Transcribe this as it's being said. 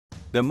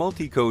The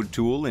Multicode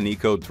tool in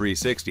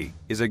eCode360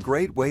 is a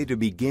great way to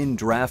begin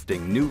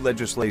drafting new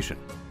legislation.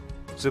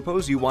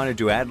 Suppose you wanted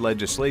to add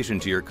legislation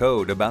to your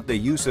code about the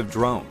use of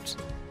drones.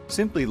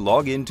 Simply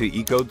log into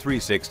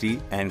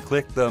eCode360 and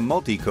click the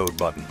Multicode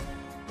button.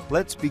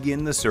 Let's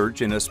begin the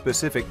search in a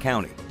specific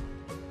county.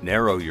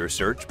 Narrow your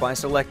search by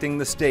selecting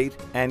the state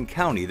and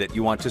county that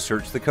you want to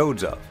search the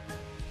codes of.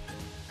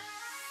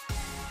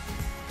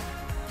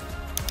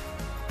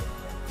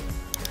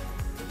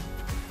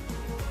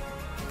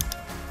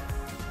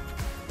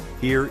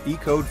 Here,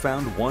 eCode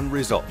found one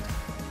result.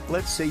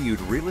 Let's say you'd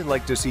really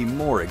like to see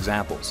more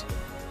examples.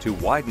 To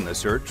widen the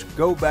search,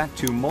 go back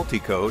to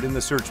Multicode in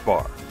the search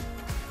bar.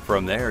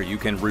 From there, you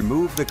can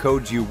remove the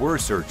codes you were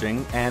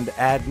searching and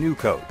add new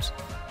codes.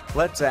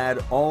 Let's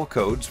add all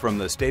codes from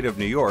the state of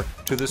New York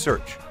to the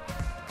search.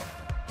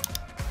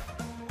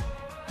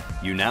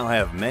 You now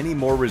have many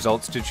more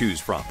results to choose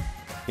from.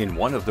 In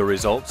one of the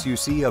results, you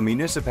see a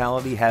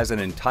municipality has an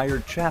entire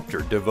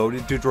chapter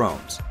devoted to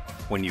drones.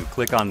 When you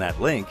click on that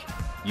link,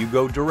 you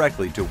go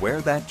directly to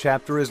where that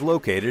chapter is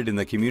located in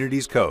the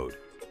community's code.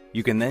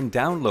 You can then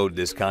download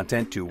this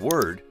content to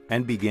Word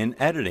and begin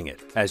editing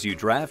it as you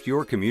draft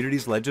your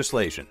community's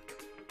legislation.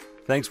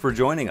 Thanks for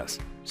joining us.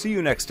 See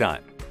you next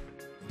time.